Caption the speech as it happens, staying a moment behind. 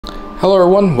Hello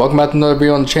everyone, welcome back to another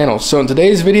video on the channel. So in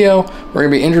today's video, we're going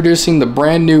to be introducing the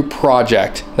brand new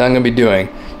project that I'm going to be doing.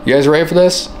 You guys ready for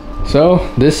this? So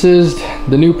this is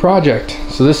the new project.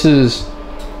 So this is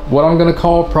what I'm going to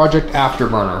call Project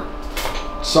Afterburner.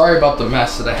 Sorry about the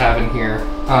mess that I have in here.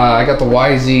 I got the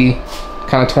YZ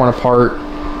kind of torn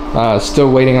apart.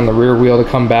 Still waiting on the rear wheel to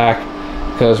come back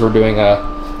because we're doing a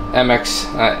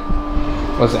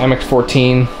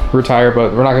MX-14 rear tire,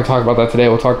 but we're not going to talk about that today.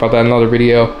 We'll talk about that in another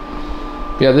video.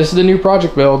 Yeah, this is the new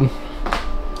project build.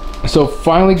 So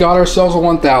finally got ourselves a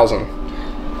 1000.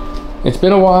 It's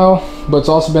been a while, but it's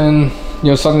also been,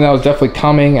 something that was definitely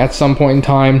coming at some point in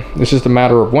time. It's just a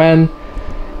matter of when.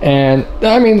 And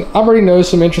I mean, I've already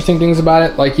noticed some interesting things about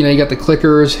it. Like, you got the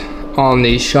clickers on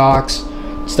the shocks,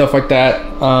 stuff like that.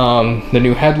 The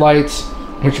new headlights,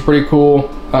 which are pretty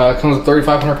cool. It comes with a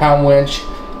 3,500 pound winch.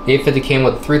 The 850 came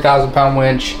with a 3,000 pound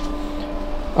winch.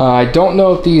 I don't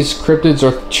know if these cryptids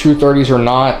are true 30s or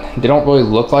not. They don't really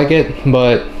look like it,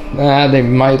 but they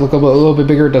might look a little bit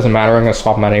bigger. It doesn't matter. I'm going to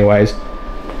swap them out anyways.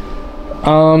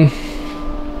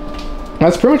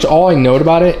 That's pretty much all I know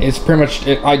about it. It's pretty much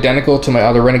identical to my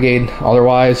other Renegade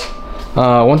otherwise.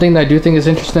 One thing that I do think is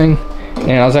interesting,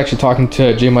 and I was actually talking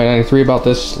to JMite93 about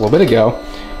this a little bit ago,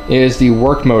 is the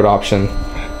work mode option.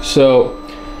 So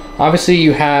obviously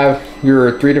you have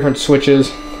your 3 different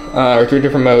switches, or 3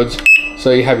 different modes. So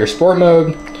you have your sport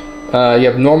mode, you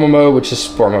have normal mode, which is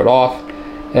sport mode off,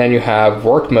 and you have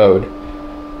work mode,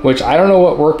 which I don't know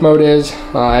what work mode is.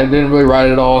 I didn't really ride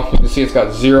it at all. You can see it's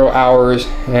got 0 hours,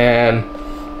 and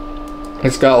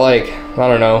it's got like, I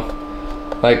don't know,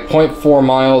 like 0.4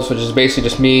 miles, which is basically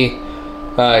just me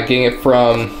getting it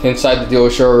from inside the dealer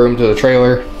showroom to the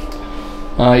trailer.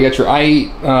 You got your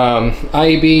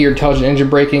IEB, your intelligent engine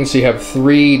braking. So you have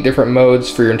 3 different modes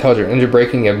for your intelligent engine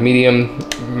braking. You have medium,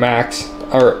 max,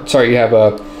 or sorry, you have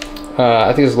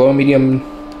I think it's low, medium,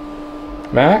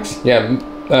 max. Yeah,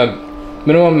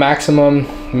 minimum, maximum,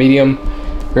 medium.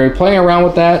 We're playing around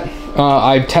with that.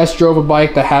 I test drove a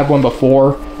bike that had one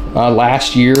before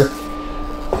last year,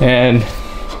 and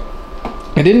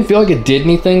it didn't feel like it did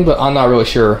anything, but I'm not really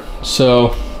sure.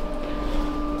 So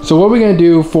what are we going to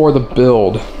do for the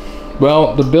build?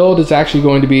 Well, the build is actually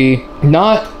going to be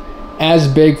not as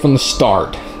big from the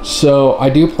start. So I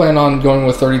do plan on going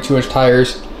with 32-inch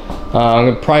tires. I'm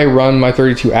going to probably run my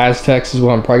 32 Aztecs is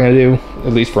what I'm probably going to do,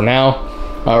 at least for now.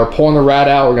 We're pulling the rad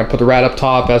out. We're going to put the rad up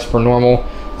top as per normal.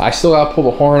 I still got to pull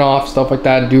the horn off, stuff like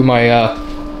that, and do my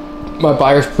my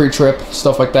buyer's pre-trip,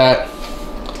 stuff like that.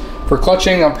 For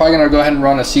clutching, I'm probably going to go ahead and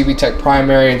run a CV Tech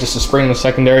primary and just a spring in the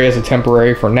secondary as a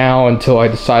temporary for now until I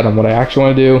decide on what I actually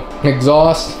want to do.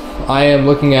 Exhaust, I am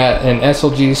looking at an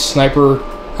SLG Sniper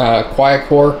Quiet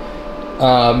Core,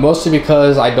 mostly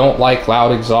because I don't like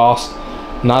loud exhaust.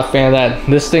 Not a fan of that.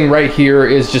 This thing right here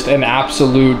is just an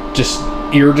absolute just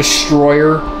ear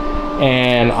destroyer,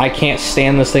 and I can't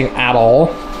stand this thing at all.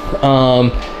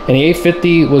 And the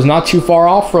 850 was not too far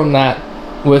off from that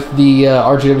with the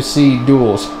RGWC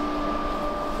duals.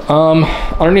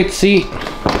 Underneath the seat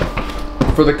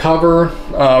for the cover,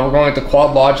 we're going with the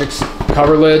Quad Logic's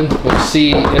cover lid. We'll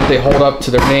see if they hold up to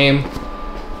their name.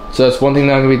 So that's one thing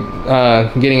that I'm going to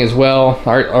be getting as well.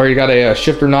 I already got a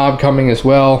shifter knob coming as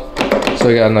well. So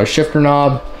we got another shifter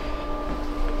knob.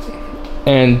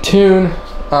 And tune,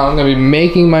 I'm going to be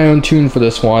making my own tune for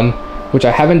this one, which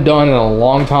I haven't done in a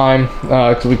long time,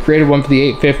 because we created one for the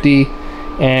 850,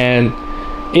 and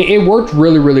it worked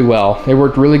really, really well. It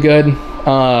worked really good.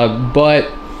 But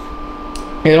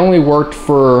it only worked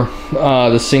for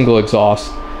the single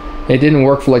exhaust. It didn't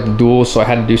work for like the dual, so I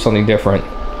had to do something different.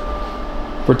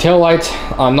 For tail lights,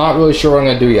 I'm not really sure what I'm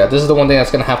going to do yet. This is the one thing that's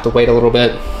going to have to wait a little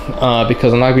bit,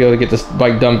 because I'm not going to be able to get this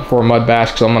bike done before Mud Bash,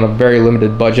 because I'm on a very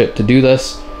limited budget to do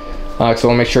this. So I want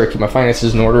to make sure I keep my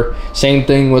finances in order. Same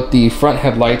thing with the front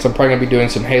headlights. I'm probably going to be doing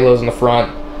some halos in the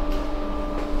front.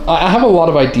 I have a lot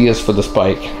of ideas for this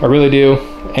bike. I really do.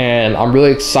 And I'm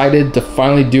really excited to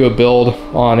finally do a build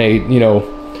on a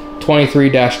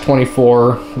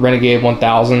 23-24 Renegade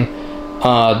 1000.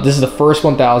 This is the first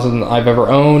 1000 I've ever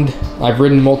owned. I've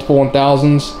ridden multiple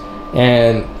 1000s,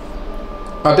 and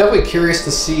I'm definitely curious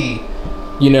to see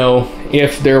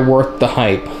if they're worth the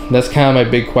hype. That's kind of my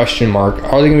big question mark.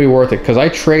 Are they gonna be worth it? Because I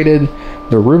traded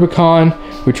the Rubicon,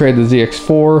 we traded the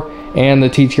ZX4 and the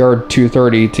TTR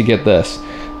 230 to get this.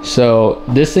 So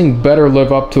this thing better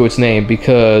live up to its name,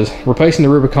 because replacing the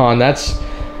Rubicon, that's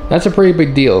a pretty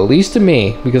big deal, at least to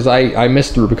me, because I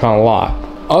missed the Rubicon a lot.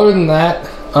 Other than that,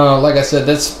 like I said,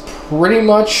 that's pretty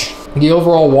much the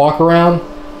overall walk around.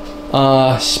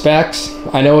 Specs,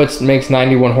 I know it makes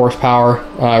 91 horsepower,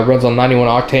 runs on 91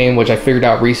 octane, which I figured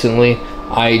out recently.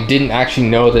 I didn't actually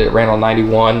know that it ran on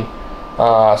 91.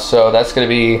 So that's going to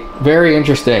be very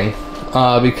interesting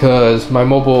because my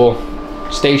mobile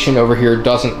station over here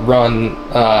doesn't run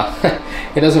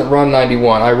it doesn't run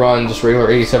 91. I run just regular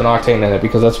 87 octane in it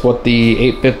because that's what the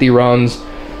 850 runs,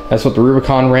 that's what the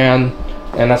Rubicon ran,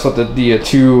 and that's what the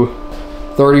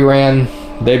 230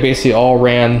 ran. They basically all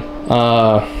ran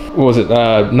what was it,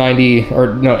 90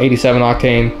 or no 87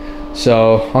 octane.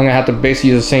 So I'm gonna have to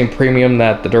basically use the same premium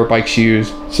that the dirt bikes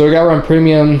use. So we gotta run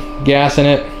premium gas in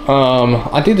it.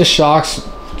 I think the shocks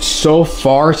so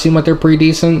far seem like they're pretty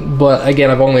decent, but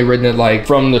again, I've only ridden it like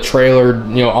from the trailer,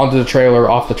 you know, onto the trailer,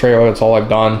 off the trailer. That's all I've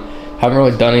done. Haven't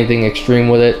really done anything extreme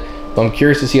with it, but I'm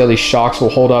curious to see how these shocks will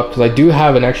hold up because I do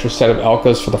have an extra set of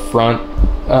Elkas for the front.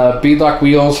 Beadlock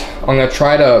wheels, I'm gonna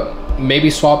try to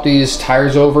maybe swap these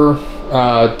tires over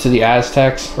to the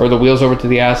Aztecs, or the wheels over to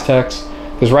the Aztecs,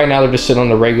 because right now they're just sitting on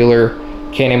the regular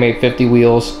Can-Am 850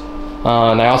 wheels.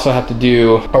 And I also have to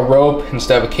do a rope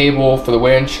instead of a cable for the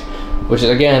winch, which is,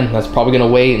 again, that's probably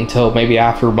gonna wait until maybe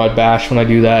after Mud Bash when I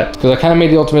do that, because I kind of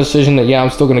made the ultimate decision that yeah, I'm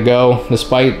still gonna go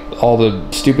despite all the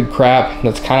stupid crap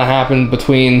that's kind of happened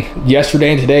between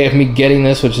yesterday and today of me getting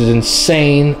this, which is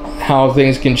insane how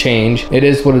things can change. It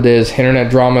is what it is. Internet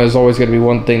drama is always gonna be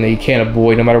one thing that you can't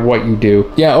avoid no matter what you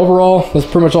do. Yeah, overall, that's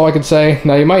pretty much all I could say.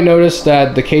 Now you might notice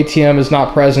that the KTM is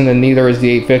not present and neither is the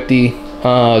 850.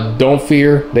 Don't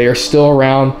fear, they are still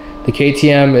around. The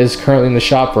KTM is currently in the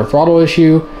shop for a throttle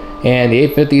issue, and the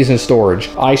 850 is in storage.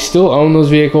 I still own those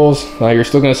vehicles. You're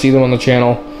still going to see them on the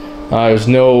channel. There's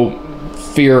no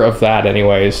fear of that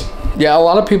anyways. Yeah, a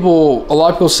lot of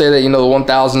people say that, you know, the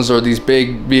 1000s are these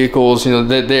big vehicles, you know,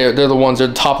 they're the ones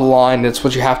that are top of the line, that's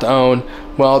what you have to own.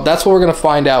 Well, that's what we're going to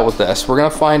find out with this. We're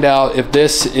going to find out if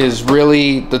this is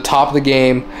really the top of the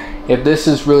game, if this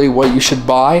is really what you should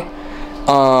buy.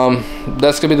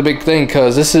 That's gonna be the big thing,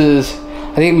 because this is,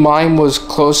 I think mine was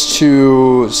close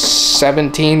to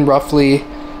 17, roughly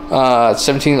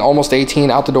 17, almost 18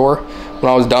 out the door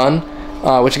when I was done,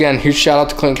 which again, huge shout out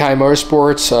to Clinton County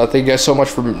Motorsports. Thank you guys so much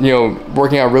for, you know,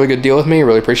 working out a really good deal with me.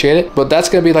 Really appreciate it. But that's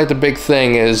gonna be like the big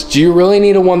thing is, do you really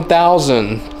need a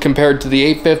 1000 compared to the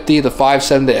 850, the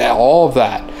 570, all of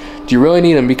that? Do you really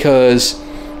need them? Because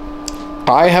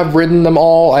I have ridden them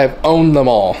all. I have owned them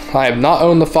all. I have not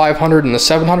owned the 500 and the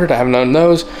 700. I haven't owned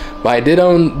those, but I did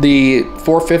own the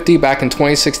 450 back in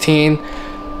 2016.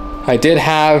 I did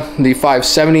have the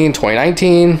 570 in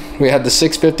 2019. We had the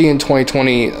 650 in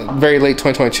 2020, very late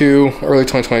 2022, early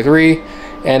 2023.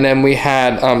 And then we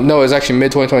had, no, it was actually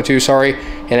mid 2022, sorry.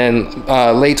 And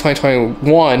then late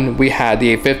 2021, we had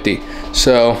the 850.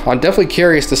 So I'm definitely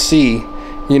curious to see,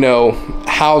 you know,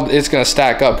 how it's gonna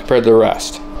stack up compared to the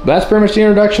rest. That's pretty much the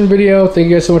introduction video. Thank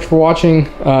you guys so much for watching.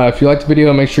 If you liked the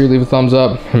video, make sure you leave a thumbs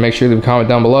up and make sure you leave a comment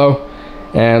down below.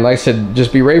 And like I said,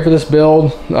 just be ready for this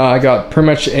build. I got pretty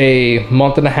much a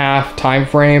month-and-a-half time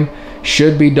frame.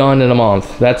 Should be done in a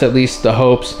month. That's at least the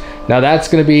hopes. Now that's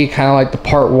going to be kind of like the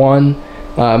part one,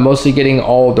 mostly getting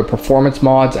all of the performance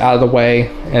mods out of the way,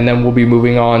 and then we'll be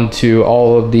moving on to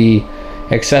all of the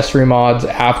accessory mods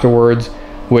afterwards,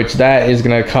 which that is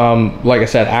going to come, like I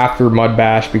said, after Mud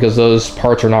Bash, because those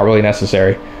parts are not really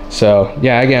necessary. So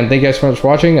yeah, again, thank you guys so much for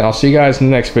watching, and I'll see you guys in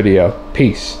the next video.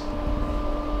 Peace.